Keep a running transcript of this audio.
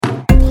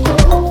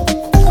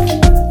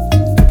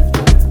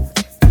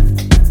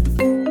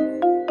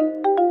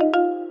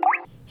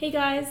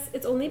guys,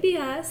 it's only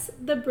BS,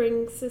 the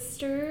Bring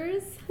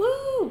Sisters.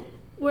 Woo!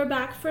 We're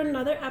back for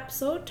another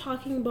episode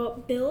talking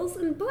about bills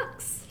and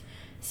bucks.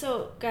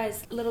 So,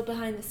 guys, a little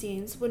behind the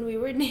scenes. When we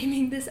were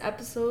naming this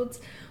episodes,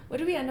 what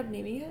did we end up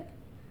naming it?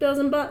 Bills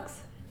and bucks.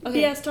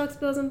 Okay. BS talks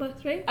bills and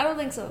bucks, right? I don't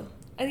think so.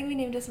 I think we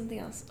named it something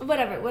else.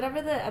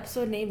 Whatever the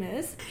episode name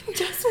is.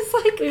 Jess was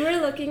like... We were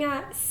looking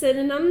at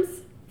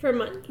synonyms for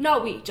money.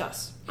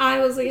 I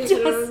was looking at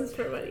synonyms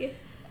for money.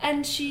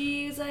 And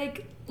she's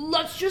like,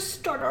 let's just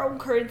start our own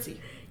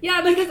currency. Yeah,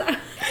 because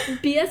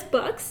BS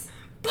bucks?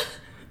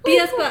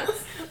 BS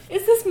bucks.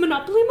 Is this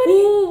Monopoly money?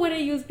 Who would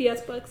have used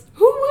BS bucks?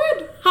 Who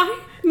would?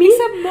 Hi. Me.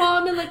 Except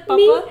mom and like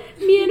papa.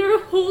 Me and our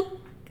whole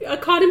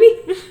economy.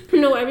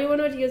 No, everyone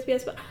would use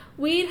BS bucks.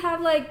 We'd have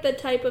like the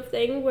type of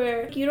thing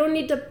where you don't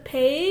need to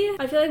pay.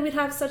 I feel like we'd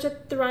have such a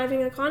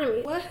thriving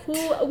economy.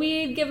 What?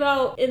 We'd give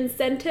out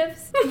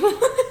incentives.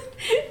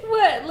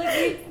 What?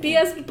 Like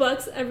BS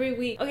bucks every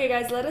week. Okay,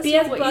 guys, let us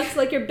BS know what bucks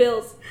like your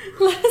bills.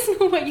 Let us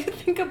know what you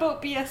think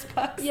about BS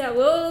bucks. Yeah,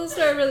 we'll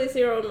start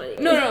releasing our own money.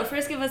 No.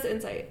 First, give us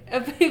insight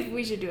if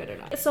we should do it or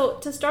not. So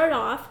to start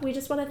off, we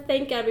just want to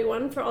thank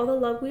everyone for all the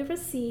love we've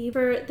received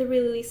for the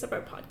release of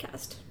our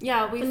podcast.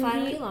 Yeah, we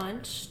finally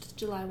launched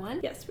July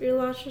 1. Yes, we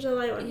launched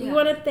July 1. Yeah. We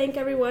want to thank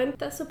everyone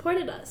that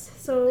supported us.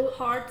 So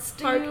hearts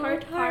to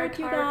heart,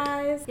 you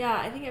guys. Yeah,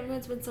 I think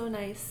everyone's been so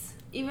nice.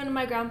 Even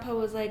my grandpa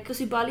was like,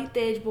 "Tusi bali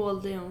tej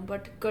bolde ho,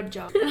 but good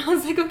job." And I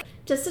was like, okay.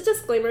 Just a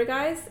disclaimer,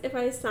 guys. If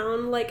I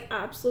sound like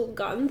absolute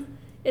gund,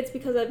 it's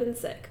because I've been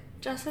sick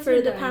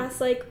for the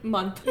past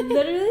month.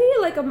 Literally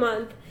like a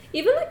month.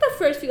 Even like the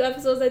first few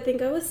episodes, I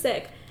think I was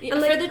sick. Yeah,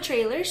 and, for the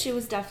trailer, she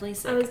was definitely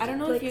sick. I don't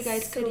know if you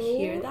guys could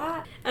hear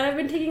that. And I've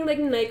been taking like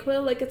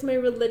NyQuil like it's my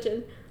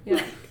religion.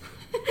 Yeah.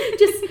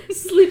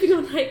 Just sleeping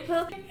on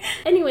NyQuil.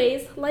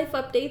 Anyways, life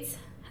updates.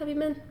 Have you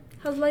been?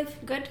 How's life?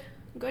 Good.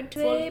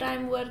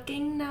 Full-time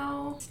working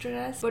now.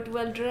 Stressed, but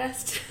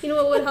well-dressed. You know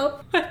what would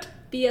help? What?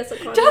 BS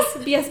economy. Just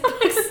BS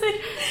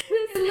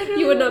bucks.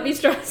 You would not be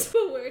stressed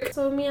for work.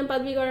 So me and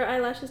Badvi got our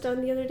eyelashes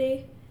done the other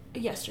day.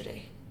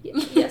 Yesterday,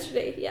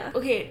 yeah.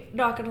 Okay,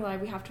 not gonna lie,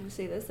 we have to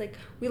say this. Like,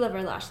 we love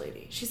our lash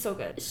lady. She's so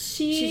good.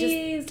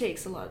 She just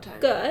takes a lot of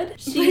time.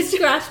 Good. She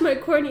scratched my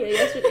cornea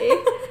yesterday.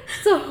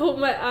 So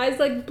my eyes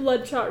like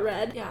bloodshot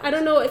red. Yeah. I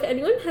don't know if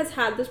anyone has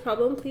had this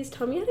problem. Please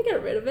tell me how to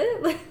get rid of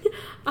it. Like,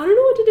 I don't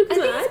know what to do. I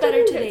think it's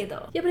better today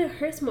though. Yeah, but it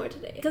hurts more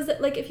today. Because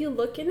like if you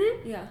look in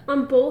it, yeah,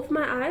 on both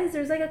my eyes,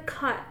 there's like a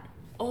cut.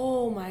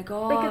 Oh my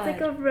god. Like it's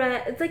like a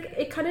red. It's like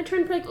it kind of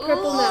turned like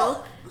purple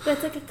now, but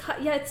it's like a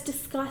cut. Yeah, it's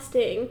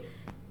disgusting,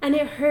 and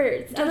it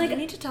hurts. Dude, and like you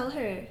need to tell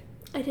her.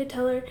 I did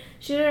tell her.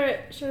 She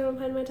didn't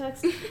reply to my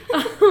text.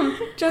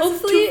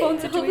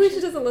 Hopefully she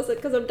doesn't listen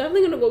because I'm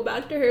definitely gonna go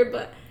back to her.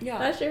 But yeah,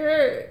 that should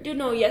hurt. Dude,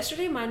 no.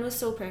 Yesterday mine was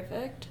so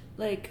perfect.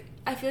 Like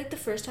I feel like the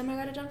first time I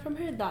got it done from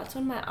her, that's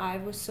when my eye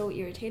was so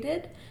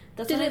irritated.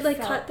 Did it like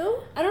cut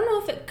though? I don't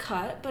know if it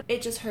cut, but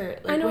it just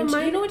hurt. Like,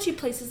 I know when she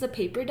places the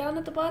paper down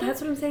at the bottom.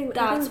 That's what I'm saying.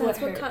 That's what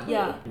hurt. Cut me.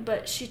 Yeah,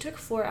 but she took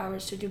 4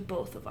 hours to do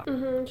both of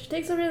them. She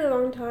takes a really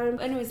long time.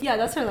 Anyways, yeah,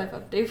 that's her life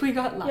update. We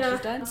got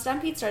lashes done.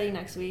 Stampede starting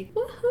next week.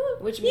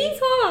 Woohoo! Which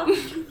means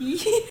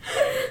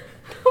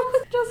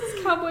just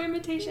this cowboy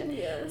imitation.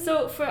 Yeah.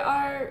 So for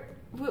our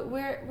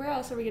where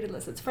else are we getting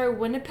listens? For our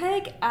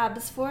Winnipeg,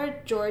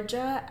 Abbotsford,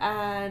 Georgia,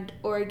 and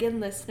Oregon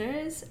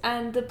listeners,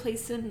 and the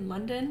place in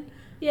London.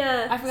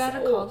 Yeah. I forgot to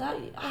call that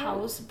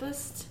House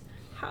Boost.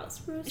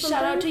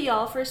 Shout out to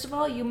y'all, first of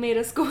all. You made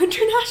us go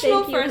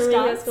international. Thank you for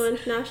making us go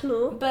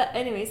international. But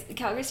anyways,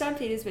 Calgary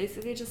Stampede is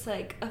basically just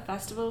like a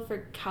festival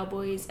for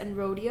cowboys and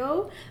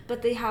rodeo,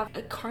 but they have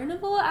a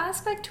carnival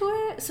aspect to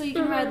it. So you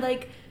can ride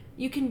like,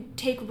 you can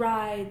take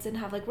rides and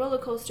have like roller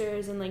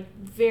coasters and like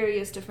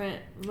various different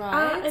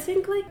rides. I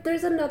think like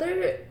there's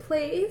another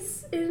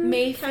place in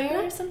Mayfair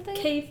Canada, or something?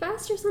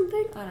 K-Fest or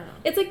something. I don't know.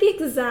 It's like the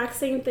exact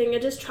same thing.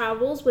 It just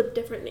travels with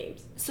different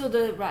names. So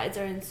the rides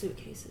are in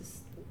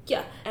suitcases.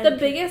 Yeah. The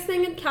biggest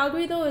thing in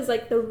Calgary though is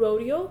like the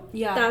rodeo.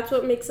 Yeah. That's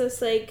what makes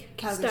us like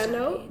Calgary stand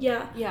out. Stampede.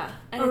 Yeah. Yeah.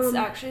 And it's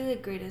actually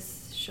the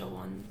greatest show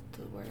on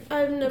the world.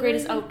 I've never the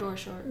greatest outdoor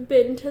show.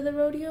 Been to the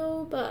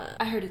rodeo, but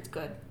I heard it's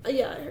good.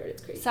 Yeah, I heard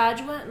it's crazy.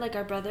 Saj went, like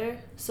our brother,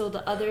 so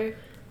the other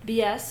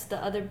BS, the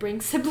other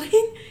Brink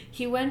sibling,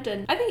 he went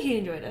and I think he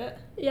enjoyed it.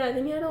 Yeah, I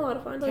think he had a lot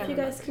of fun. So if you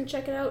guys can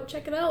check it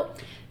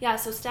out. Yeah,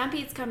 so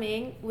Stampede's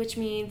coming, which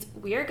means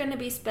we are going to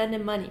be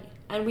spending money.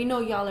 And we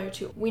know y'all are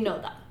too. We know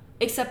that.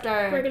 Except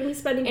we're going to be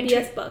spending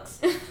BS bucks.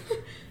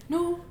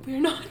 No, we're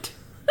not.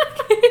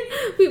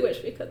 We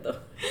wish we could though.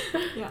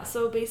 Yeah,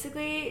 so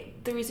basically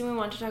the reason we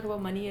want to talk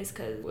about money is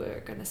because we're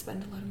gonna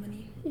spend a lot of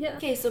money. Yeah.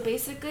 Okay, so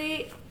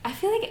basically I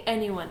feel like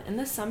anyone in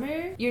the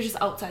summer, you're just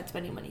outside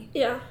spending money.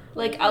 Yeah.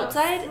 Like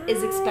outside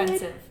is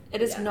expensive.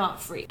 It is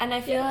not free. And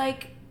I feel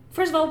like,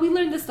 first of all, we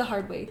learned this the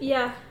hard way.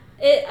 Yeah.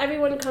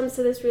 Everyone comes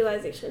to this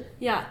realization.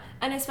 Yeah.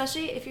 And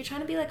especially if you're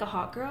trying to be like a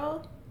hot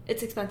girl,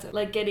 it's expensive.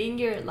 Like getting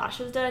your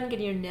lashes done,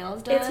 getting your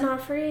nails done. It's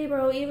not free,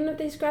 bro. Even if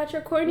they scratch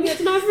your cornea,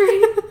 it's not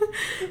free.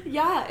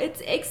 Yeah,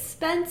 it's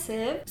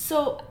expensive.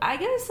 So I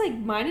guess like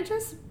mine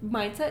just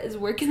mindset is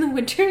work in the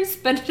winter,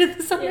 spend it in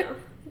the summer. Yeah.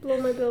 blow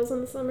my bills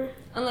in the summer.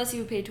 Unless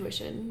you pay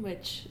tuition,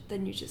 which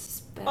then you just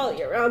spend. All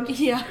year round.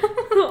 Yeah.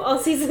 All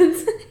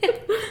seasons.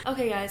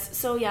 Okay, guys.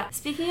 So, yeah.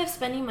 Speaking of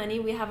spending money,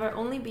 we have our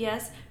only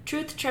BS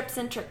truth, trips,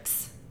 and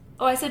tricks.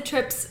 Oh, I said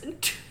trips.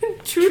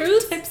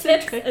 Truth, tips,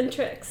 and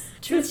tricks.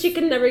 Truth, she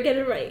can never get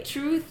it right.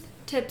 Truth,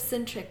 tips,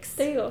 and tricks.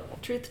 There you go.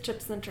 Truth,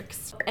 tips, and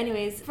tricks.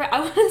 Anyways, I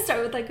want to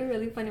start with like a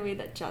really funny way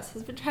that Jess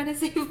has been trying to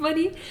save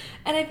money.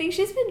 And I think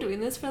she's been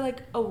doing this for like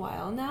a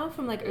while now,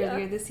 from like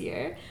earlier this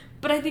year.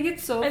 But I think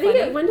it's so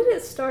funny. When did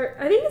it start?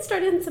 I think it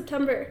started in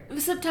September.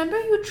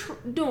 September,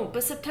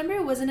 but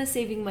September wasn't a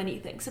saving money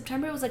thing.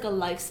 September was like a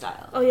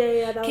lifestyle. Oh,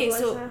 yeah, that was a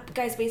lifestyle. Okay, so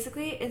guys,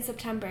 basically in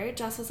September,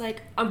 Jess was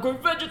like, I'm going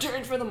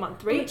vegetarian for the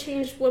month, right? I'm a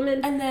changed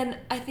woman. And then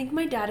I think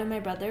my dad and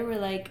my brother were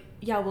like,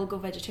 yeah, we'll go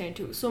vegetarian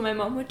too. So my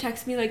mom would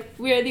text me like,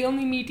 we are the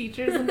only meat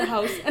eaters in the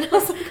house. And I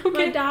was like,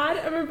 okay. My dad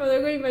and my brother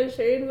going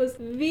vegetarian was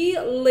the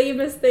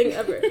lamest thing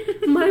ever.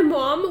 My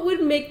mom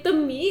would make the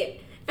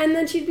meat and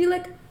then she'd be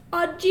like,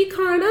 Ajji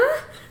khana,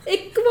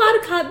 ek baar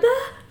khada.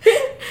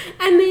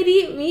 And they'd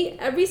eat meat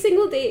every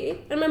single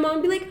day. And my mom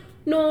would be like,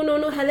 no,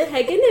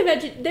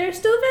 they're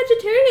still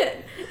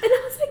vegetarian. And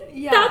I was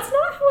like, that's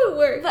not how it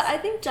works. But I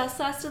think Jess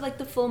lasted like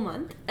the full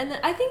month. And then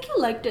I think you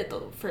liked it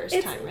the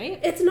first time, right?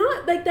 It's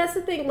not, like, that's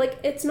the thing. Like,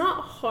 it's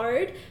not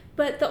hard.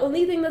 But the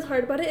only thing that's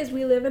hard about it is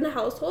we live in a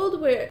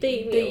household where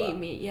they eat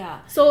meat.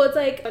 Yeah. So it's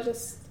like, I'll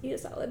just eat a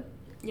salad.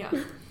 Yeah.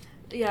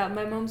 Yeah,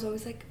 my mom's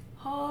always like,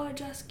 oh,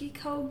 Jess ki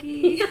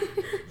khaogi.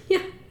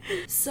 Yeah.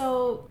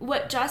 So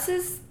what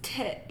Jess's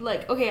tip,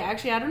 like, okay,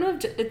 actually I don't know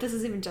if this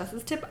is even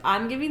Jess's tip.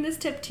 I'm giving this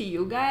tip to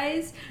you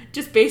guys,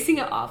 just basing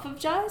it off of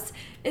Jess,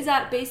 is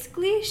that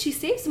basically she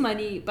saves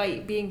money by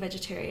being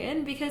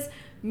vegetarian because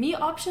meat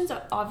options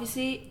are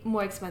obviously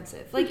more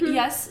expensive. Like,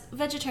 yes,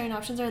 vegetarian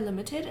options are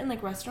limited in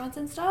like restaurants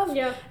and stuff.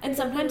 Yeah. And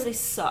sometimes they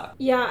suck.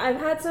 Yeah, I've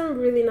had some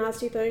really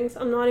nasty things.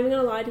 I'm not even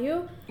gonna lie to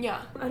you.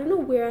 Yeah. I don't know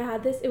where I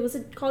had this. It was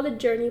called a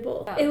journey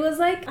bowl. Yeah. It was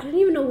like, I don't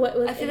even know what it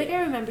was. I feel like I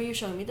remember you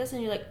showing me this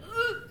and you're like,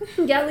 ugh.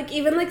 Yeah, like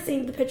even like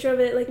seeing the picture of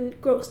it like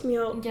grossed me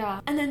out.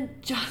 Yeah. And then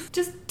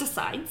just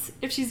decides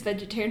if she's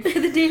vegetarian for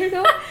the day or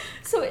not.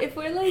 So if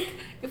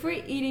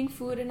we're eating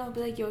food and I'll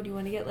be like, yo, do you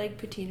want to get like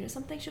poutine or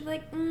something? She'll be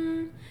like,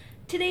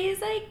 today is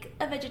like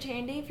a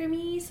vegetarian day for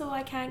me, so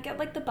I can't get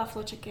like the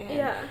buffalo chicken.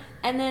 Yeah.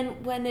 And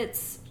then when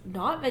it's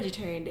not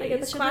vegetarian day,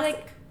 she'll be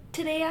like,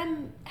 today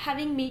I'm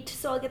having meat,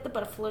 so I'll get the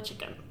buffalo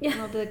chicken. Yeah.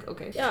 And I'll be like,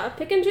 okay. Yeah,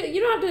 pick and choose.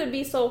 You don't have to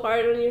be so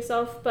hard on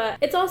yourself, but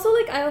it's also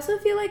like, I also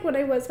feel like when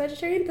I was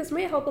vegetarian, this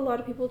might help a lot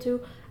of people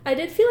too. I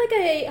did feel like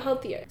I ate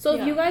healthier. So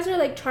if you guys are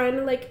like trying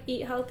to like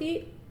eat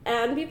healthy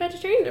and be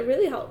vegetarian, it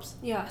really helps.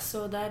 Yeah,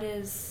 so that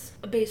is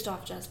based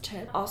off Jess'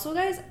 tip. Also,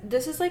 guys,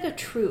 this is like a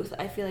truth,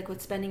 I feel like,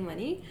 with spending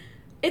money.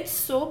 It's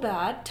so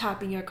bad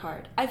tapping your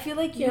card. I feel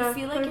like you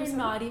feel like 100%. You're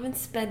not even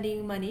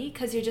spending money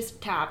because you're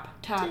just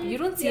tap. You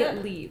don't see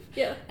it leave.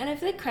 Yeah. And I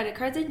feel like credit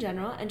cards in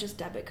general and just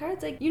debit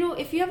cards, like, you know,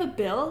 if you have a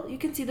bill, you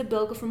can see the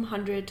bill go from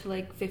 100 to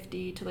like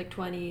 50 to like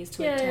 20s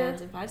to like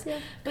 10s and 5s. Yeah.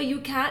 But you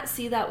can't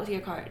see that with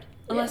your card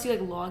unless you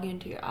like log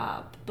into your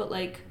app. But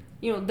like,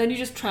 you know, then you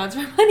just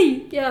transfer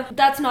money. Yeah.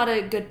 That's not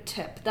a good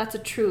tip. That's a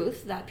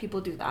truth that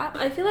people do that.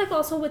 I feel like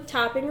also with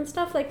tapping and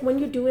stuff, like when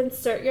you do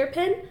insert your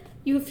PIN,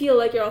 you feel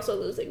like you're also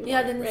losing more,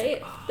 then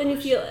right? Like, oh, then you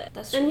feel it.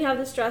 That's true. And you have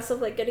the stress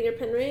of like getting your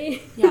PIN right.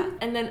 Yeah.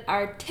 And then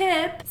our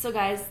tip. So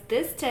guys,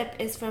 this tip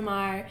is from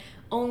our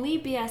Only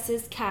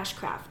BS's Cash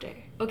Crafter.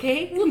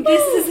 Okay? Woo-hoo!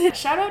 This is a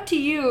shout out to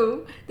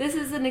you. This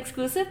is an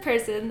exclusive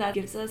person that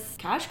gives us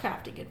cash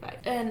crafting advice.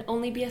 And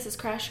Only BS's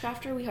Cash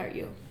Crafter, we heart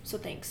you. So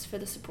thanks for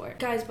the support.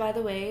 Guys, by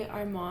the way,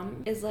 our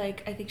mom is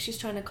like, I think she's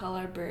trying to call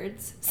our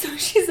birds. So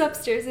she's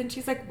upstairs and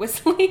she's like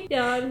whistling.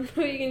 Yeah, I know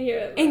you can hear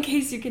it. In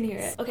case you can hear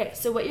it. Okay,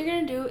 so what you're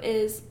gonna do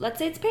is, let's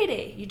say it's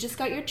payday. You just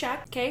got your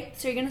check, okay?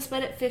 So you're gonna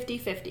split it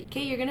 50-50.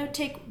 Okay, you're gonna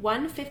take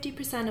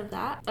 150% of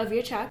that, of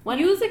your check.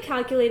 Use a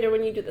calculator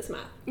when you do this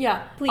math.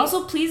 Yeah. Please.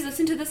 Also, please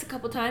listen to this a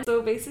couple times.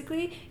 So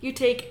basically, you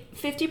take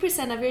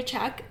 50% of your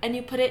check and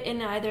you put it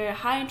in either a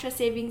high interest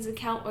savings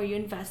account or you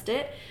invest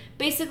it.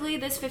 Basically,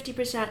 this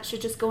 50%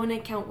 should just go in an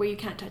account where you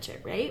can't touch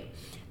it, right?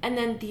 And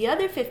then the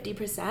other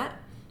 50%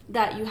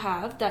 that you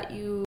have that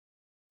you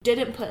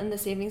didn't put in the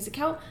savings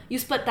account, you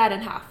split that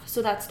in half.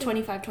 So that's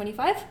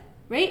 25-25,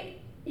 right?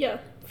 Yeah,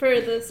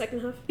 for the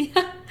second half.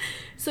 Yeah.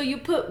 So you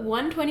put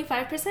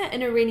 125%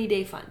 in a rainy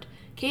day fund.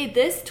 Okay,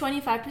 this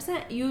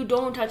 25%, you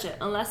don't touch it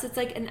unless it's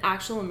like an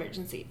actual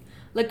emergency.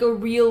 Like a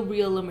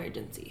real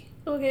emergency.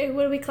 Okay,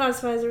 what do we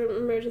classify as an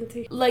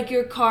emergency? Like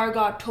your car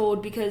got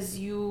towed because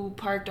you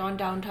parked on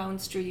downtown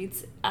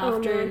streets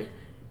after...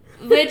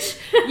 which,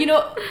 you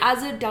know,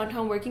 as a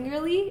downtown working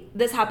girly,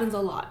 this happens a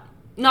lot.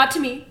 Not to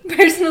me,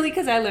 personally,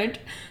 because I learned.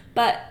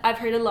 But I've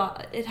heard a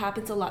lot. It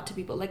happens a lot to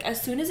people. Like,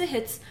 as soon as it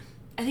hits...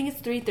 I think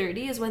it's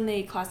 3:30 is when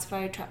they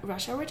classify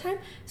rush hour time.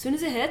 As soon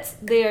as it hits,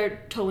 they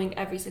are towing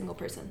every single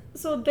person.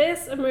 So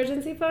this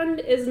emergency fund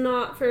is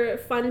not for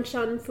fun,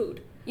 shun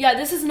food. Yeah,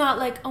 this is not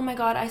like, oh my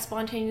god, I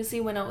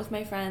spontaneously went out with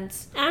my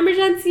friends.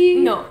 Emergency!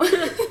 No.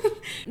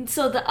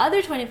 So the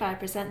other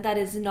 25% that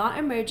is not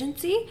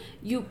emergency,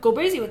 you go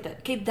crazy with it.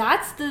 Okay,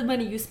 that's the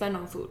money you spend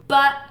on food.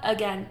 But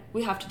again,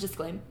 we have to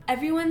disclaim,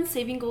 everyone's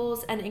saving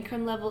goals and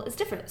income level is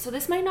different. So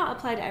this might not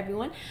apply to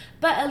everyone,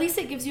 but at least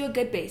it gives you a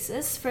good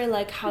basis for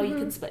like how you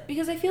can split.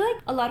 Because I feel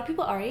like a lot of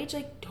people our age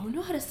like don't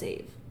know how to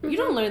save. You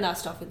don't learn that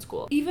stuff in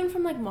school. Even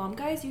from like mom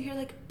guys, you hear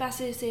like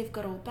paise save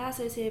karo,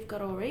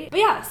 right? But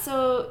yeah,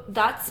 so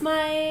that's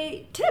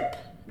my tip.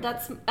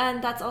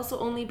 That's also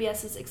only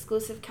BS's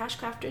exclusive Cash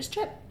Crafters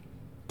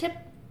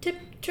tip,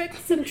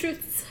 tricks, and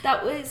truths.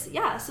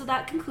 So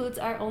that concludes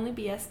our only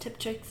BS tip,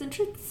 tricks, and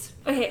truths.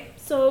 Okay,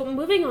 so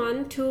moving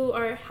on to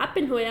our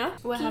Happen Hoya.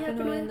 What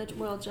happened in the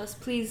world, Just?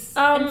 Please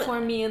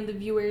inform me and the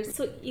viewers.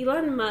 So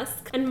Elon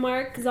Musk and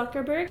Mark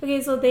Zuckerberg.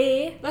 Okay, so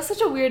That's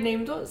such a weird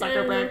name, though.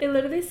 Zuckerberg. It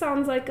literally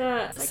sounds like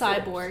a...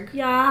 cyborg.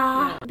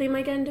 Yeah. They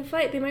might get into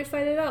fight. They might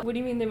fight it out. What do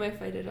you mean they might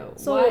fight it out?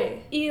 So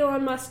Why?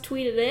 Elon Musk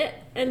tweeted it,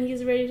 and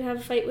he's ready to have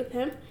a fight with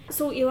him.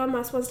 So Elon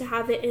Musk wants to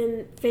have it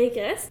in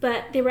Vegas,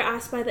 but they were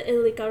asked by the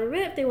Italy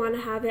government if they want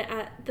to have it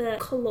at the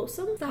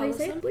Colosseum. Is that how you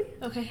say it?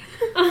 Okay.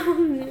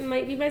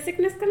 Might be my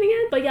sickness coming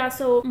in. But yeah,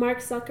 so Mark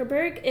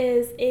Zuckerberg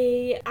is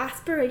a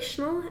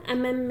aspirational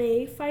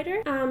MMA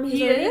fighter.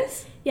 He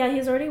is? Yeah,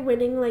 he's already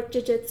winning like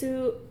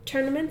jiu-jitsu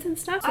tournaments and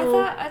stuff. So,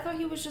 I thought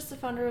he was just the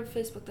founder of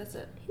Facebook, that's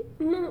it.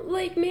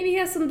 Like maybe he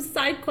has some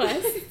side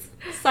quests.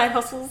 Side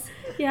hustles.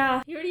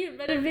 Yeah, he already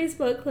invented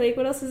Facebook. Like,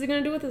 what else is he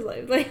gonna do with his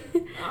life? Like,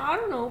 I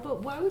don't know,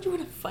 but why would you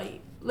want to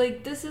fight?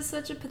 Like, this is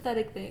such a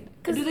pathetic thing.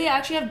 Do they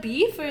actually have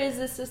beef, or is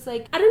this just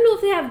like... I don't know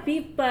if they have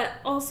beef, but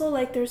also,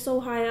 like, they're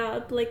so high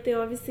up. Like, they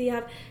obviously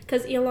have...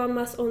 Because Elon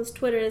Musk owns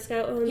Twitter. This guy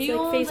owns,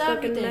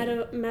 Facebook everything.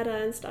 And Meta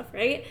and stuff,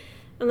 right?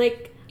 And,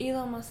 like...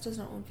 Elon Musk does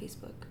not own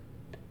Facebook.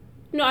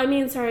 No, I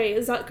mean, sorry.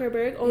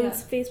 Zuckerberg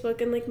owns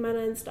Facebook and, like, Meta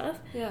and stuff.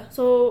 Yeah.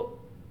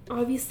 So,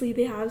 obviously,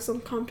 they have some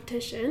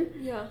competition.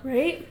 Yeah.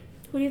 Right?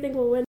 Who do you think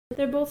will win?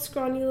 They're both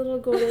scrawny little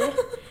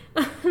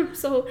goated.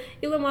 So,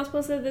 Elon Musk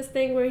posted this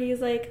thing where he's,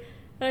 like...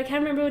 I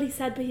can't remember what he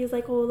said, but he's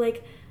like, oh,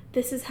 like,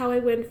 this is how I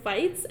win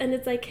fights, and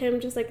it's like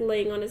him just like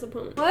laying on his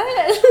opponent.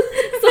 What?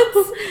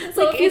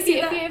 so like, if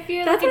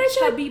you're like a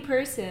chubby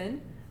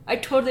person, I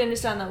totally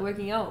understand that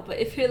working out. But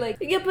if you're like,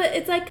 yeah, but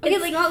it's like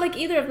it's like not like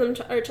either of them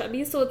are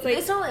chubby, so it's like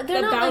it's not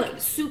they're not balance.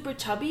 Like super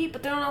chubby,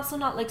 but they're also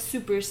not like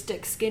super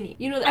stick skinny.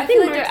 You know, I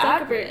feel think like Mark they're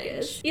Zuckerberg average.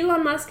 Is.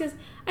 Elon Musk is.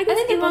 I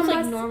think they're Elon both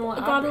Musk like normal.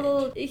 Got a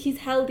little. He's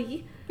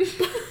healthy.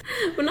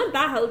 But not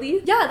that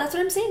healthy. Yeah, that's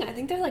what I'm saying. I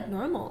think they're like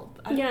normal.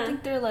 I don't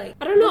think they're like...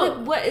 I don't know.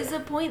 Like, what is the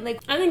point? Like,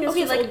 I think it's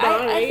just like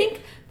I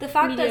think the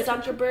fact that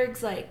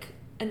Zuckerberg's like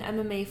an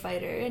MMA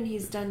fighter and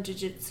he's done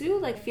jiu-jitsu,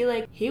 like, feel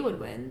like he would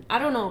win. I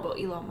don't know about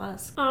Elon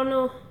Musk. I don't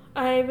know.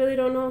 I really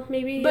don't know.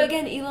 Maybe. But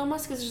again, Elon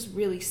Musk is just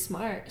really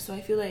smart, so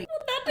I feel like...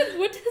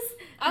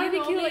 I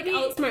think he'll like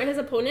outsmart his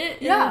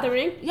opponent in the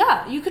ring?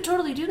 Yeah, you could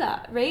totally do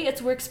that, right?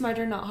 It's work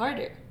smarter, not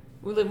harder.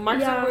 Well, Mark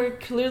Zuckerberg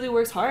clearly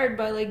works hard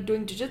by like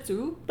doing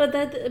jiu-jitsu. But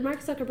that Mark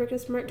Zuckerberg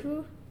is smart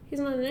too.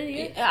 He's not an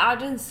idiot. I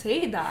didn't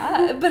say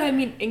that, but I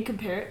mean in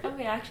comparison.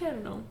 Okay, actually I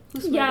don't know.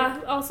 Who's smarter?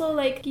 Yeah. Also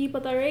like ki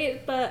pata,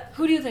 right? But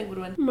who do you think would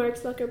win? Mark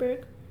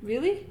Zuckerberg.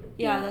 Really?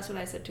 Yeah, that's what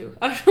I said too.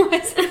 I don't know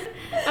what I said.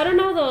 I don't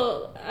know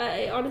though.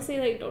 I honestly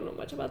like don't know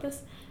much about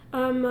this.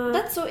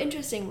 That's so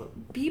interesting.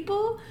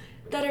 People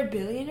that are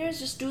billionaires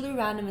just do the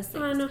randomest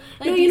things. I know.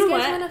 Like no, these you know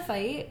guys what? want to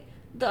fight.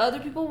 The other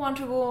people want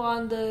to go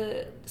on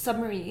the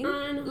submarine.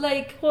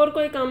 Like,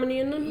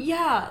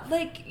 yeah,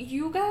 like,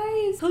 you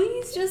guys,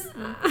 please just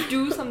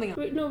do something else.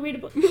 Read a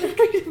book.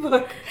 Read a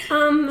book.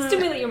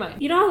 Stimulate your mind.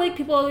 You know how, like,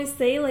 people always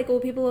say, like, oh,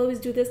 people always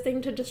do this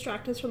thing to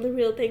distract us from the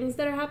real things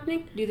that are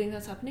happening? Do you think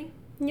that's happening?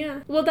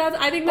 Yeah. Well,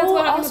 I think that's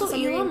what happened. Also,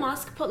 Elon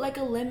Musk put, like,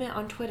 a limit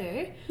on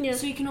Twitter. Yeah.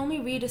 So you can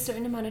only read a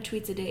certain amount of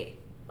tweets a day.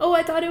 Oh,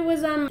 I thought it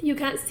was, you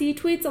can't see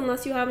tweets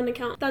unless you have an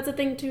account. That's a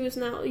thing, too, is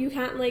now. You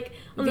can't, like,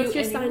 unless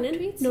you're signed in.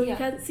 Tweets? No, you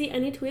can't see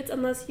any tweets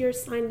unless you're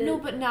signed in. No,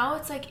 but now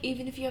it's, like,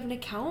 even if you have an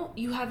account,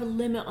 you have a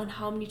limit on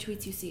how many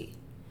tweets you see.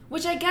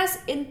 Which I guess,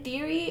 in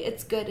theory,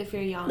 it's good if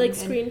you're young. Like,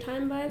 screen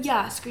time vibes?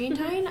 Yeah, screen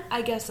time,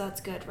 I guess that's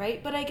good,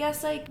 right? But I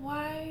guess, like,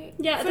 why...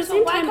 Yeah, at the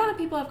same time, why can't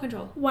people have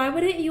control? Why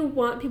wouldn't you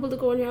want people to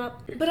go on your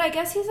app? But I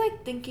guess he's,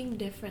 like, thinking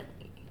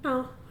differently.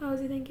 How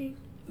is he thinking?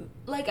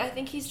 Like, I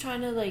think he's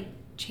trying to, like,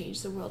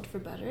 change the world for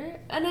better.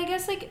 And I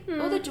guess, like, the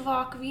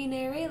Javak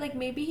like,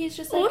 maybe he's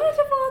just, like...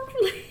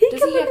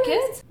 Does he have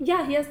kids?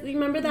 Yeah, he has...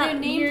 Remember that they're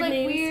named, like,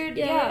 names? Weird...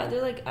 Yeah,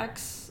 they're, like,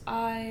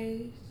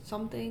 XI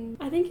something.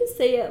 I think you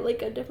say it,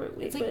 like, a different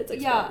way, but it's,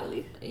 like,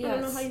 really. Yes. I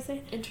don't know how you say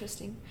it.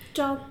 Interesting.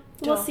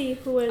 We'll see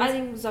who wins. I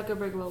think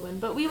Zuckerberg will win,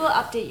 but we will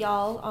update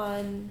y'all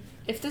on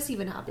if this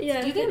even happens.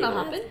 Yeah, do you think it'll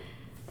happen?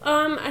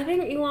 I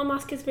think Elon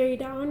Musk is very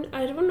down.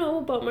 I don't know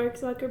about Mark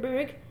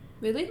Zuckerberg.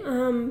 Really?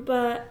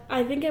 But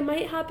I think it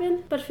might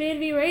happen. But for it to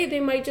be right,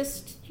 they might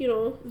just,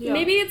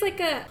 maybe it's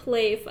like a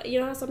play. You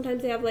know how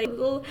sometimes they have like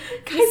little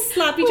guys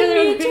slap each other.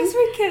 We just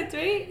were kids,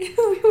 right?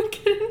 We would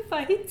get in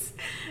fights,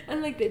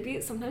 and like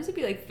sometimes it'd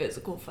be like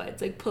physical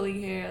fights, like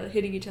pulling hair,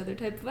 hitting each other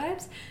type of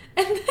vibes,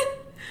 and then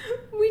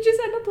we just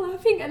end up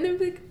laughing and then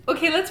be like,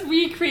 okay, let's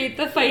recreate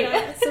the fight.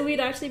 Yeah, so we'd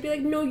actually be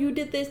like, no, you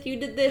did this. Yeah,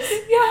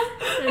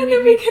 and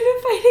then we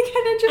couldn't fight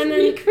again and just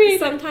recreate.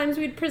 Sometimes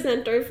we'd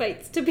present our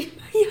fights to be.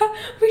 Yeah,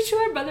 we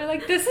show our brother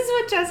like, this is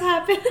what just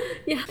happened.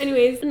 Yeah.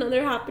 Anyways,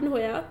 another happened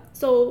Hoya.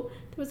 So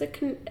there was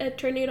a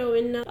tornado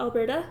in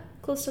Alberta,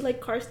 close to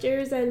like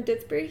Carstairs and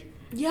Didsbury.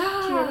 Yeah.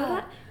 Do you remember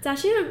that?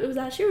 It was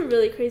actually a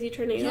really crazy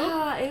tornado.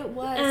 Yeah, it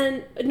was.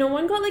 And no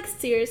one got like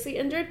seriously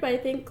injured, but I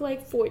think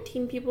like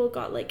 14 people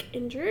got like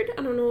injured.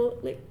 I don't know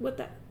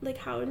like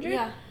how injured.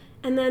 Yeah.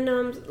 And then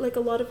like a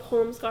lot of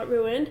homes got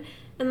ruined.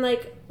 And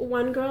like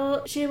one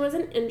girl, she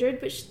wasn't injured,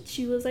 but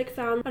she was like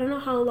found, I don't know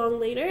how long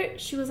later,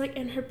 she was like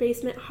in her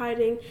basement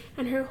hiding,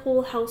 and her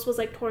whole house was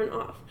like torn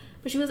off.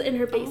 But she was in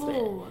her basement.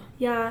 Oh,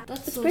 yeah.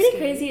 That's pretty scary.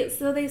 Crazy.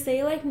 So they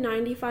say like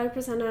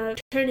 95% of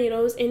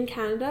tornadoes in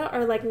Canada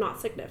are like not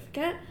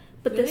significant.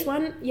 But really?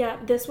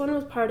 this one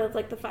was part of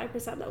like the 5%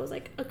 that was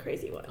like a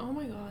crazy one. Oh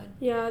my god.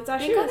 Yeah, it's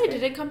actually. Thank God it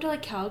didn't come to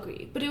like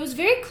Calgary, but it was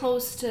very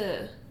close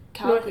to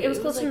Calgary. It was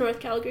close to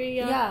North Calgary.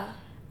 Yeah.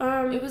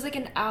 Yeah. It was like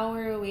an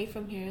hour away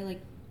from here,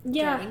 like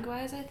driving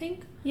wise, I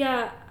think.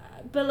 Yeah.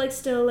 But like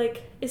still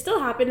like it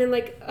still happened in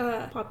like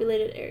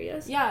populated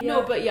areas. Yeah.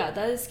 No, but yeah,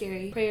 that is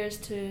scary. Prayers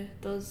to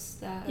those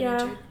that are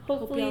injured.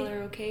 Hopefully hope y'all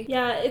are okay.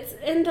 Yeah, it's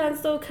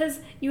intense though, because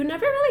you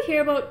never really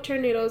hear about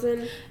tornadoes.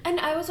 And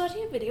I was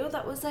watching a video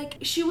that was like,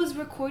 she was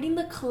recording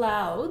the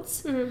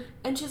clouds,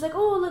 and she's like,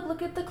 oh,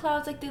 look at the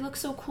clouds, like they look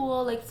so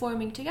cool, like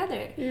forming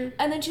together.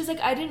 And then she's like,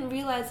 I didn't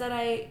realize that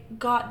I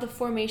got the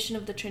formation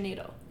of the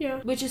tornado. Yeah.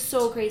 Which is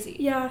so crazy.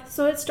 Yeah.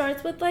 So it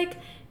starts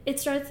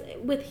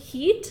with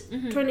heat.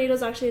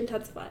 Tornadoes actually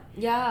intensify.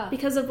 Yeah.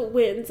 Because of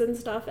winds and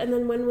stuff. And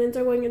then when winds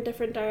are going in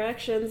different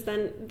directions,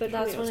 then the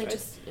tornado starts. It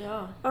just,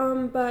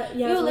 but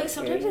yeah. Like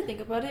sometimes I think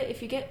about it,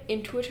 if you get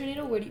into a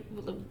tornado, where do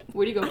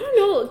you go? I don't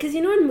know, because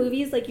you know in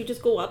movies, like you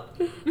just go up.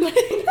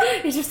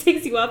 It just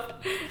takes you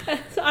up.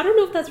 So I don't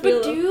know if that's real.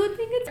 But do you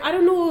think it's... I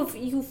don't know if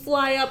you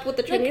fly up with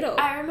the tornado. Like,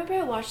 I remember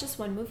I watched this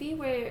one movie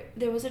where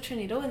there was a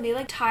tornado and they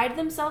like tied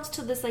themselves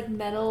to this like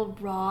metal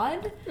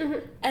rod,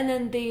 and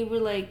then they were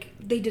like,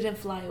 they didn't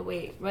fly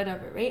away,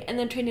 whatever, right? And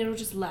then tornado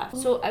just left.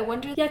 So I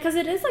wonder... Yeah, because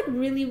it is like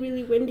really,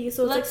 really windy,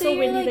 so it's like so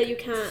windy that you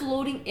can't...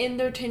 floating in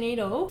their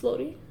tornado.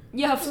 Floating?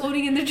 Yeah,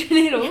 floating in the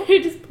tornado.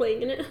 You're just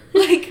playing in it.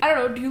 Like, I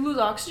don't know, do you lose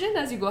oxygen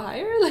as you go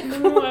higher? Like,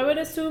 no, I would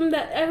assume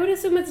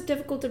it's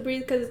difficult to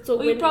breathe because it's so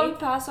windy. You'd probably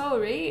pass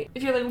out, right?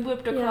 If you're like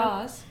whipped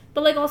across. Yeah.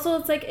 But like also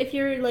it's like if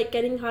you're like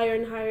getting higher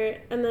and higher,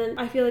 and then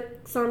I feel like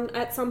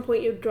at some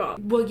point you drop.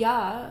 Well,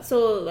 yeah.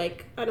 So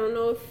like I don't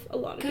know if a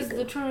lot of because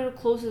the tornado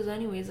closes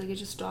anyways, like it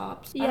just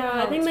stops. Yeah,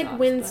 I think like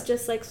winds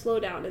just like slow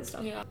down and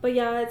stuff. Yeah. But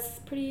yeah, it's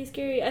pretty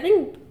scary. I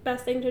think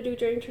best thing to do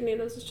during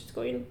tornadoes is just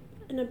going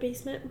in a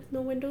basement with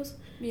no windows.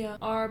 Yeah,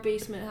 our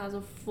basement has a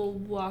full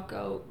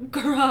walkout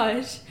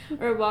garage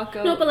or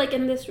walkout. No, but like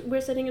we're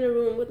sitting in a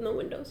room with no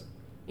windows.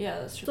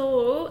 Yeah, that's true.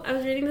 So I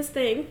was reading this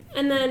thing,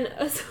 and then I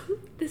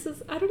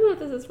don't know if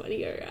this is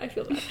funny or I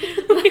feel bad.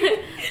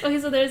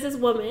 Okay, so there's this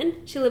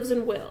woman. She lives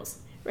in Wales,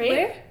 right?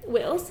 Where?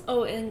 Wales.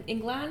 Oh, in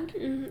England.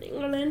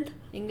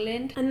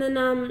 England. And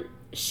then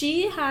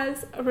she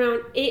has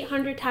around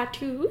 800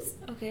 tattoos.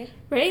 Okay.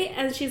 Right,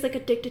 and she's like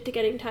addicted to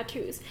getting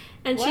tattoos,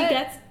 and what? She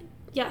gets.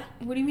 Yeah.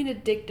 What do you mean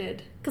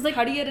addicted? Because like,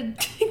 how do you get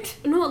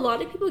addicted? No, a lot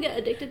of people get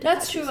addicted to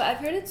That's tattoos. true. I've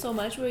heard it so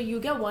much where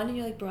you get one and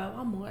you're like, bro, I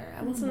want more.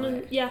 I want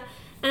more. Yeah.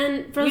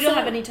 And we don't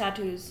have any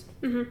tattoos.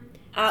 So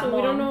Mom,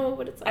 we don't know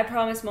what it's like. I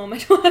promise, Mom, I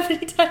don't have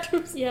any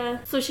tattoos.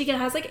 Yeah. So she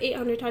has like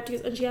 800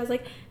 tattoos, and she has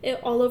like it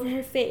all over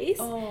her face.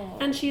 Oh.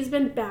 And she's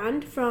been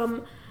banned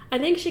from. I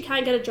think she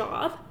can't get a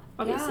job.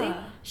 Obviously,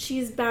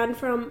 she's banned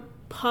from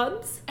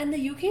pubs. And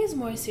the UK is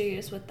more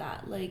serious with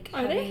that, like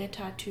having a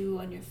tattoo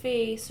on your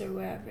face or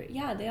wherever.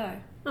 Yeah, they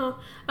are. Oh,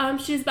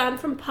 she's banned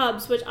from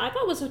pubs, which I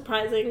thought was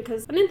surprising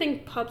because I didn't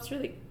think pubs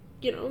really,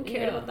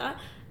 cared about that.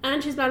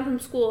 And she's banned from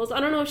schools. I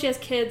don't know if she has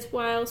kids.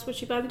 Why else would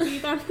she be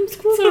banned from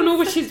schools? I don't know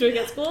what she's doing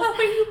at school. How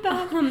are you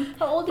banned?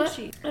 How old is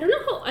she? I don't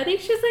know. I think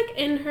she's like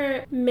in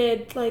her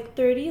mid like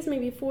 30s,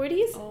 maybe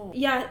 40s. Oh.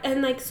 Yeah,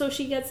 and like so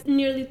she gets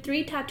nearly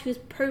 3 tattoos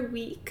per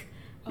week.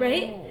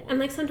 Right? Oh. And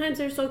like sometimes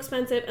they're so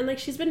expensive, and like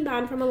she's been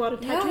banned from a lot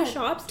of tattoo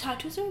shops.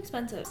 Tattoos are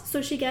expensive. So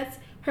she gets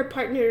her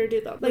partner to do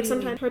them. Like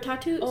sometimes her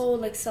tattoos. Oh,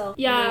 like self.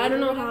 Yeah, I don't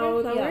know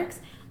how that works.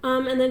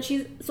 And then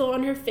so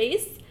on her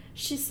face,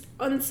 she's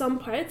on some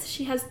parts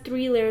she has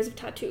 3 layers of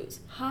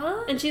tattoos.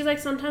 Huh? And she's like,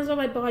 sometimes on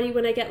my body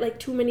when I get like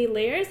too many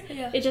layers,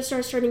 it just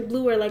starts turning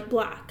blue or like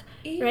black.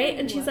 Ew. Right?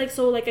 And she's like,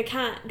 so like I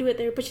can't do it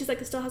there, but she's like,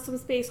 I still have some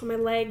space on my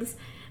legs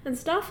and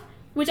stuff,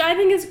 which I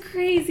think is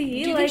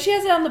crazy. Do you think she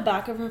has it on the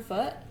back of her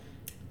foot?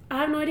 I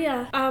have no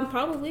idea.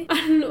 Probably. I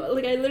don't know.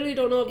 Like, I literally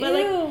don't know. But,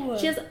 like,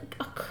 she has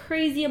a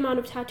crazy amount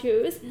of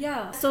tattoos.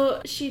 Yeah. So,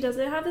 she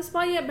doesn't have the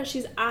spot yet, but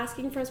she's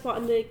asking for a spot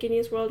in the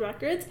Guinness World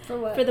Records. For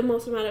what? For the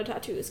most amount of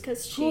tattoos.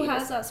 Who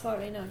has that spot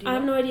right now? I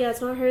have no idea. It's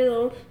not her,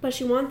 though. But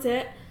she wants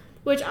it.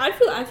 Which I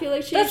feel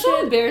like she should. That's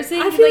so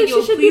embarrassing. I feel like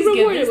she should be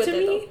rewarded with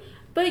it, though.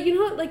 But you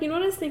know what, like, you know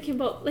what I was thinking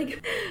about?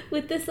 Like,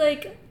 with this,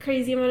 like,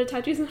 crazy amount of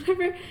tattoos and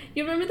whatever,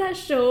 you remember that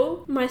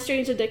show, My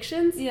Strange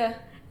Addictions? Yeah.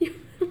 You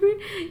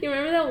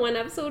remember that one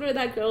episode where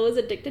that girl was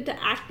addicted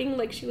to acting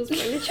like she was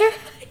furniture?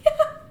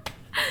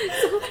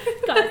 So,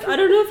 guys, I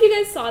don't know if you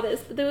guys saw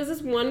this, but there was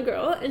this one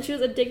girl, and she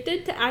was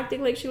addicted to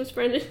acting like she was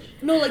furniture.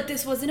 No, like,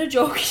 this wasn't a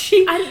joke.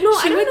 I don't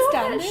know if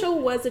that show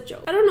was a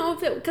joke. I don't know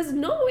if it, because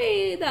no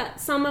way that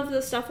some of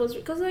the stuff was,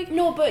 because, like,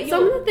 no, but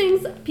some of the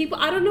things, people,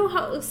 I don't know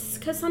how,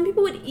 because some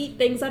people would eat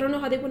things, I don't know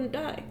how they wouldn't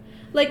die.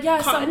 Like,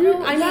 yeah, cotton,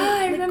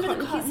 I remember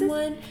the cotton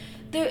one.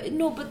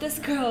 But this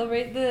girl,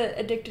 right, the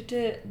addicted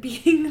to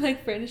being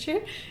like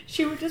furniture,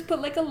 she would just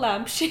put like a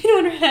lampshade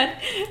on her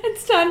head and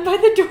stand by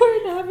the door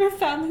and have her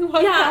family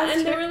walk past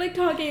and her. they were like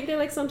talking, they're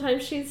like,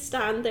 sometimes she'd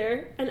stand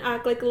there and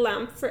act like a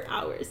lamp for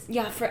hours.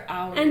 Yeah, for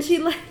hours. And she'd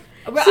like...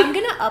 I'm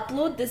gonna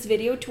upload this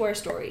video to our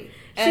story.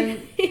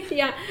 And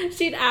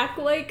she'd act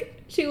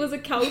like she was a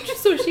couch,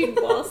 so she'd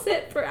wall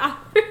sit for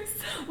hours.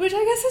 Which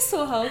I guess is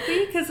so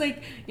healthy, because,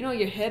 like, you know,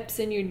 your hips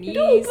and your knees.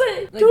 No, but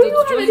like, don't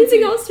you have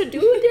anything else to do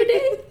with your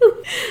day?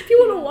 If you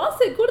want to wall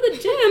sit, go to the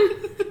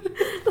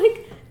gym.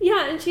 Like,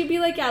 yeah, and she'd be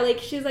like, yeah, like,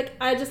 she's like,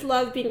 I just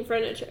love being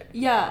furniture.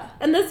 Yeah.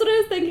 And that's what I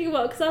was thinking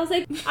about, because I was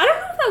like, I don't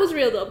know if that was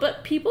real, though,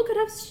 but people could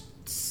have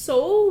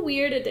so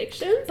weird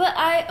addictions. But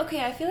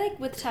I feel like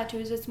with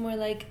tattoos, it's more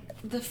like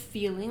the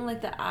feeling,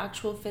 like the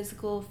actual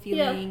physical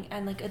feeling,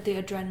 and like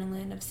the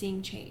adrenaline of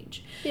seeing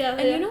change. Yeah.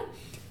 And you know,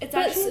 it's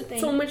actually a thing.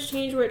 So much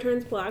change where it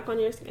turns black on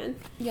your skin.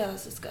 Yeah,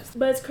 that's disgusting.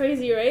 But it's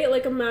crazy, right?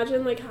 Like,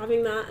 imagine like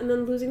having that and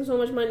then losing so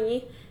much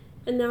money.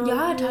 And now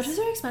tattoos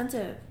are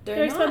expensive.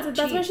 They're expensive. Not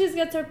That's cheap. why she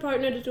gets her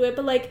partner to do it.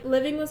 But like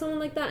living with someone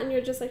like that, and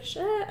you're just like,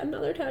 shit,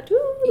 another tattoo.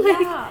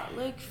 Like, yeah,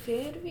 like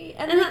fair to be.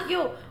 And like,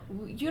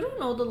 you don't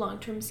know the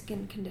long-term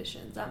skin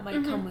conditions that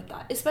might come with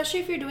that,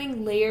 especially if you're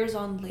doing layers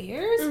on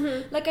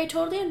layers. Like, I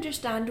totally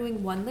understand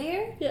doing 1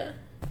 layer. Yeah.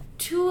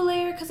 2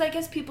 layer, because I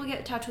guess people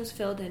get tattoos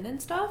filled in and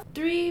stuff.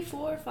 3,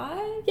 4,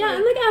 5. Yeah,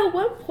 and like at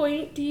what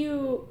point do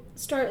you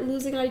start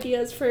losing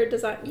ideas for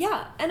designs?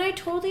 Yeah, and I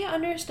totally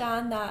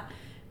understand that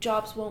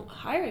jobs won't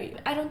hire you.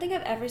 I don't think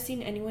I've ever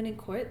seen anyone in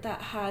court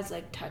that has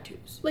like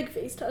tattoos. Like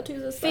face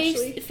tattoos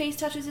especially. Face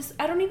tattoos.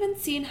 I don't even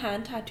see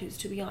hand tattoos,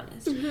 to be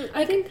honest.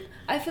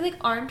 I feel like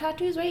arm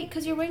tattoos, right?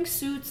 Because you're wearing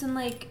suits and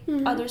like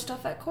other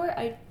stuff at court.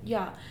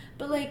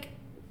 But like,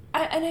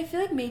 I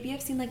feel like maybe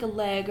I've seen like a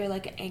leg or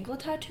like an ankle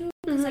tattoo.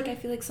 Because like I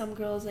feel like some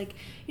girls, like,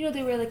 you know,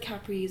 they wear like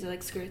capris or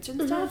like skirts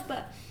and stuff.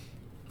 But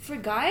for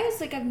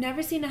guys, like, I've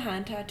never seen a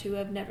hand tattoo.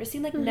 I've never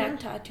seen like neck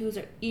tattoos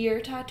or ear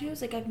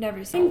tattoos. Like, I've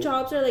never seen. I think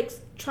jobs are like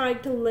trying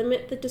to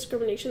limit the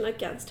discrimination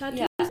against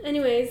tattoos. Yeah.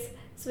 Anyways,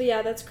 so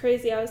yeah, that's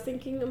crazy. I was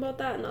thinking about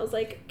that, and I was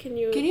like, can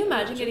you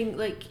imagine getting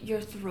like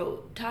your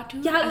throat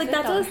tattooed? Yeah, like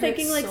that's what I was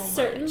thinking. Like so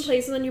certain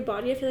places on your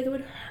body, I feel like it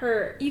would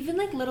hurt. Even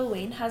like Lil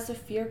Wayne has the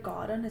fear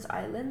God on his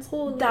islands.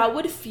 Holy. That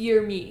would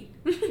fear me.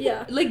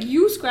 Yeah. Like,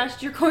 you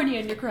scratched your cornea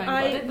and you're crying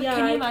about it. But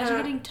can you imagine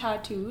can't. getting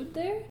tattooed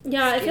there?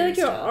 Yeah, I feel like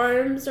your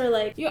arms are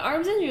like... Your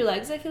arms and your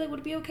legs, I feel like,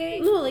 would be okay.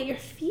 No, like your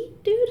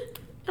feet, dude.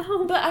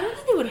 Oh. But I don't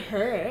think they would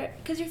hurt.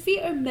 Because your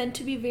feet are meant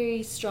to be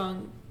very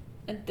strong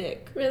and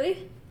thick.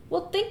 Really?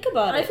 Well, think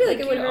about it. I feel like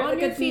it would hurt hurt on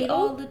like your a feet needle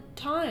all the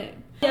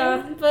time.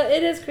 Yeah, but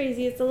it is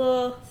crazy. It's a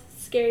little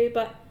scary,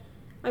 but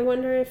I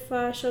wonder if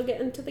she'll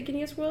get into the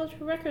Guinness World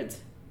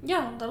Records.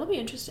 Yeah, that'll be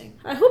interesting.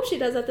 I hope she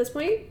does at this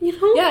point, you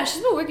know? Yeah,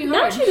 she's been working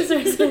hard. Now she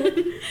deserves it.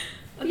 Okay.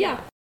 Yeah.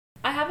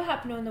 I have a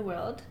happening in the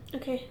world.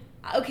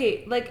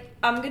 Okay, like,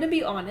 I'm gonna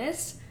be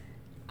honest.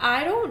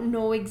 I don't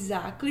know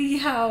exactly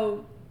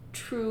how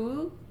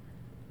true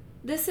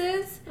this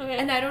is. Okay.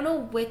 And I don't know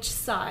which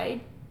side,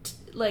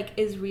 like,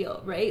 is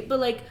real, right? But,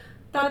 like,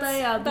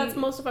 that's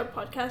most of our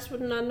podcast,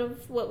 but none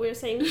of what we're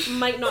saying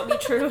might not be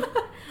true. It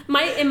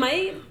might,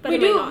 but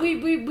it might not.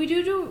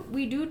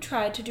 We do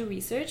try to do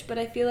research, but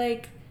I feel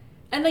like,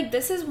 and like,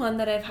 this is one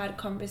that I've had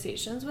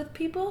conversations with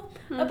people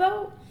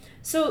about.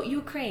 So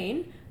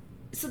Ukraine,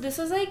 so this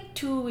was like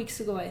 2 weeks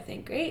ago, I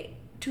think, right?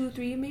 2,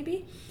 3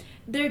 maybe.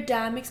 Their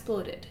dam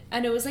exploded,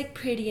 and it was like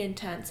pretty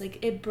intense.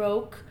 Like, it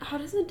broke. How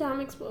does a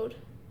dam explode?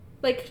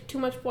 Like, too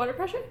much water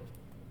pressure?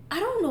 I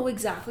don't know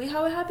exactly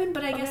how it happened,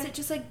 but I guess it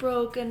just like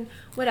broke and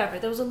whatever.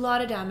 There was a lot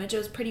of damage. It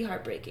was pretty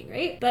heartbreaking,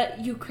 right? But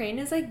Ukraine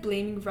is like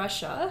blaming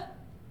Russia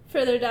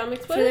for their dam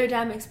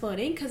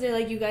exploding because they're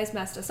like, you guys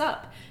messed us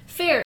up.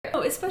 Fair.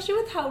 Especially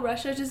with how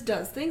Russia just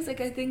does things. Like,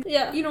 I think,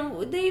 you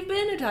know, they've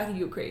been attacking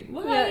Ukraine.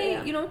 Why?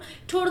 Yeah. You know,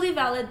 totally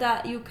valid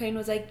that Ukraine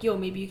was like, yo,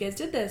 maybe you guys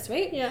did this,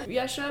 right? Yeah.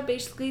 Russia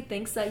basically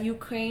thinks that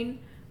Ukraine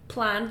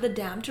planned the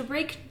dam to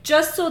break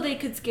just so they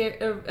could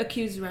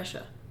accuse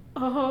Russia.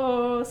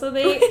 Oh, so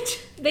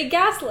they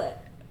gaslit.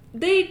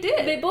 They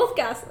did. They both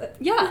gaslit.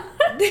 Yeah.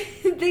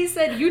 They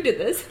said, you did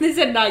this. They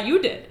said, nah,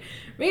 you did.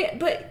 Right?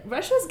 But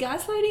Russia's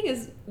gaslighting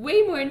is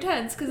way more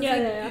intense because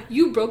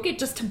you broke it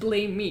just to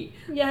blame me.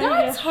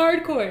 That's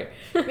hardcore.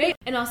 Right?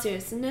 In all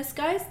seriousness,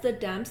 guys, the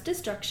dam's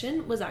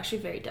destruction was actually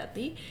very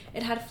deadly.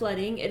 It had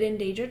flooding, it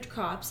endangered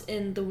crops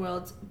in the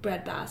world's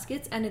bread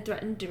baskets, and it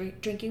threatened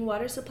drinking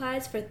water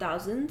supplies for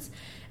thousands.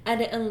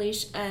 and it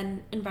unleashed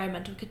an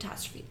environmental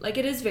catastrophe. Like,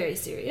 it is very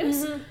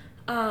serious.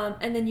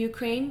 And then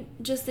Ukraine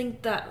just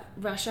think that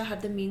Russia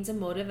had the means and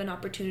motive and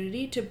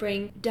opportunity to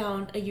bring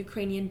down a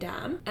Ukrainian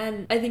dam.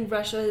 And I think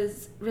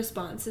Russia's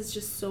response is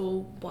just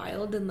so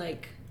wild and,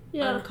 like,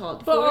 uncalled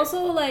for. But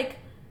also, like,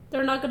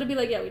 they're not gonna be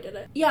like, yeah, we did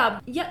it. Yeah,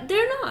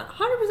 they're not.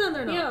 100%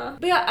 they're not. Yeah.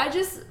 But yeah, I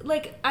just,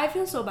 like, I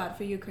feel so bad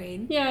for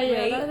Ukraine. Yeah,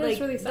 right? that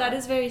is really sad. That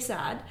is very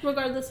sad.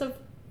 Regardless of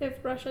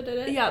if Russia did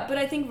it. Yeah, but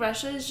I think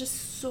Russia is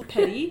just so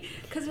petty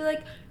because they're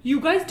like, you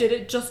guys did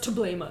it just to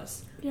blame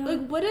us. Yeah.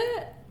 Like, what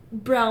a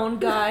brown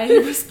guy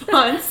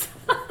response.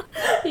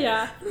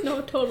 Yeah,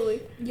 no,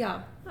 totally.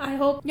 Yeah. I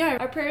hope. Yeah,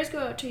 our prayers go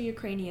out to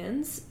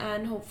Ukrainians,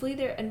 and hopefully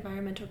their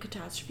environmental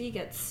catastrophe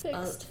gets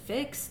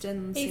fixed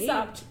and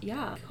ASAP. saved.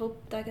 Yeah,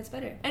 hope that gets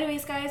better.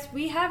 Anyways, guys,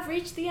 we have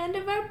reached the end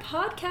of our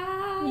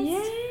podcast.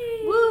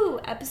 Yay!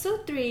 Woo!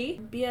 Episode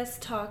 3, BS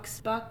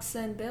Talks Bucks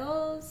and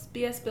Bills.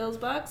 BS Bills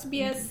Bucks.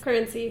 BS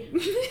currency.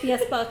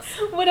 BS bucks.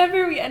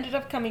 Whatever we ended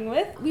up coming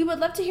with. We would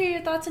love to hear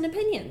your thoughts and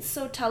opinions.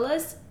 So tell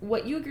us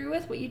what you agree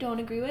with, what you don't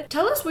agree with.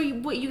 Tell us what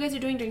you guys are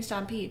doing during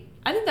Stampede.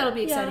 I think that'll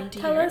be exciting to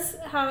hear. Tell us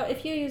how,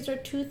 if you use your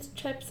tooth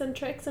chips and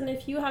tricks, and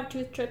if you have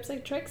tooth chips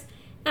and tricks,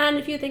 and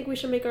if you think we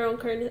should make our own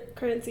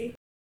currency.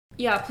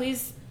 Yeah,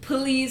 please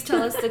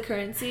tell us the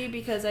currency,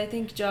 because I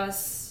think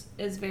Joss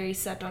is very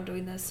set on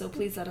doing this, so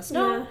please let us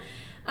know.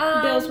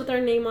 Yeah. Bills with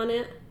our name on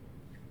it.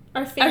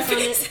 Our face on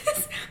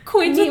it.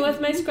 Coins Me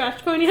with my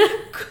scratch coin, yeah.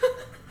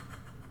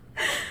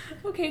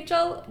 Okay,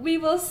 Joel, we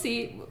will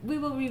see. We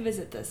will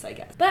revisit this, I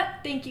guess. But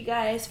thank you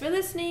guys for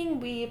listening.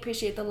 We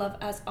appreciate the love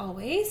as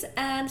always.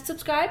 And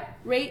subscribe,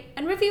 rate,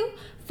 and review.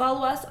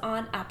 Follow us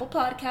on Apple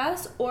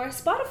Podcasts or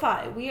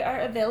Spotify. We are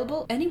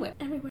available anywhere.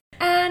 Everywhere.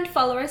 And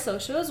follow our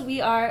socials.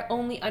 We are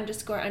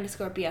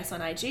only__BS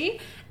on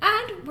IG.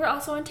 And we're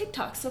also on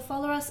TikTok. So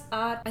follow us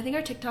at, I think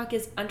our TikTok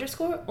is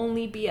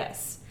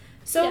 _onlybs.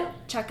 So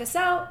check us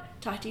out.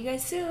 Talk to you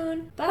guys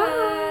soon.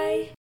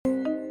 Bye.